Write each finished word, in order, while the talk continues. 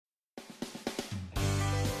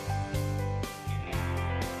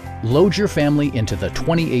Load your family into the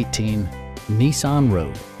 2018 Nissan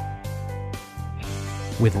Rogue.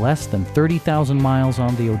 With less than 30,000 miles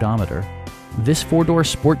on the odometer, this four-door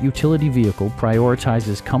sport utility vehicle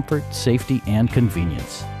prioritizes comfort, safety, and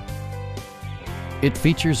convenience. It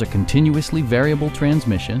features a continuously variable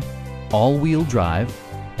transmission, all-wheel drive,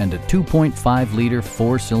 and a 2.5-liter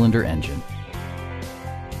four-cylinder engine.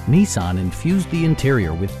 Nissan infused the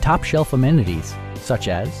interior with top-shelf amenities such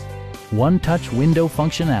as one-touch window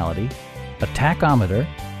functionality, a tachometer,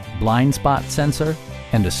 blind spot sensor,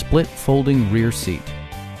 and a split folding rear seat.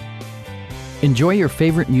 Enjoy your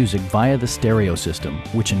favorite music via the stereo system,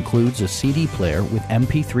 which includes a CD player with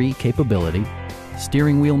MP3 capability,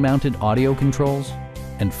 steering wheel mounted audio controls,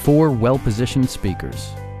 and 4 well-positioned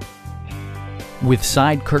speakers. With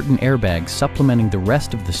side curtain airbags supplementing the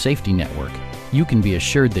rest of the safety network, you can be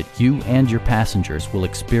assured that you and your passengers will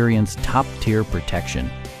experience top-tier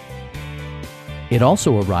protection. It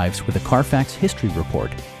also arrives with a Carfax history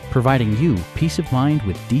report, providing you peace of mind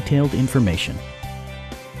with detailed information.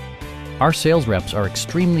 Our sales reps are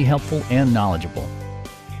extremely helpful and knowledgeable.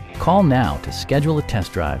 Call now to schedule a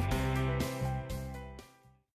test drive.